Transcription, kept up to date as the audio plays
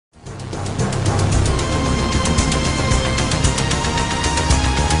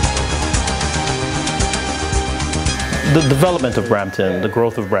The development of Brampton, the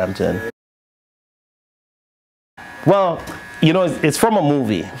growth of Brampton. Well, you know, it's from a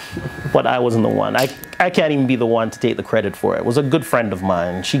movie, but I wasn't the one. I can't even be the one to take the credit for it. It was a good friend of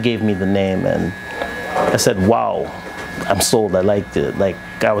mine. She gave me the name, and I said, wow, I'm sold. I liked it. Like,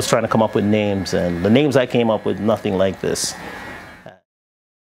 I was trying to come up with names, and the names I came up with, nothing like this.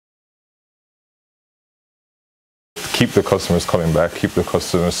 Keep the customers coming back, keep the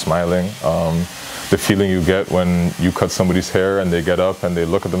customers smiling. The feeling you get when you cut somebody's hair and they get up and they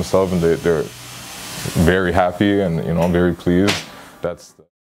look at themselves and they're very happy and, you know, very pleased. That's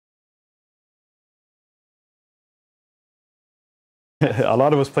a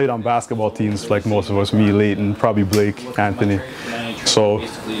lot of us played on basketball teams, like most of us, me, Leighton, probably Blake, Anthony. So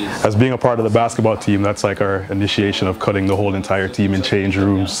as being a part of the basketball team, that's like our initiation of cutting the whole entire team in change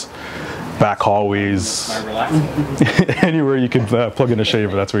rooms, back hallways, anywhere you can plug in a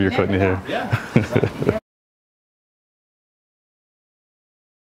shaver, that's where you're cutting your hair.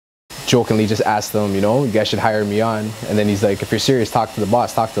 Jokingly just asked him, you know, you guys should hire me on. And then he's like, if you're serious, talk to the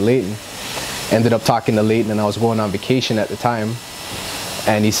boss, talk to Leighton. Ended up talking to Leighton, and I was going on vacation at the time.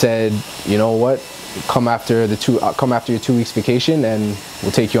 And he said, you know what, come after your 2 weeks vacation and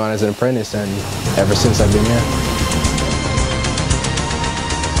we'll take you on as an apprentice. And ever since I've been here.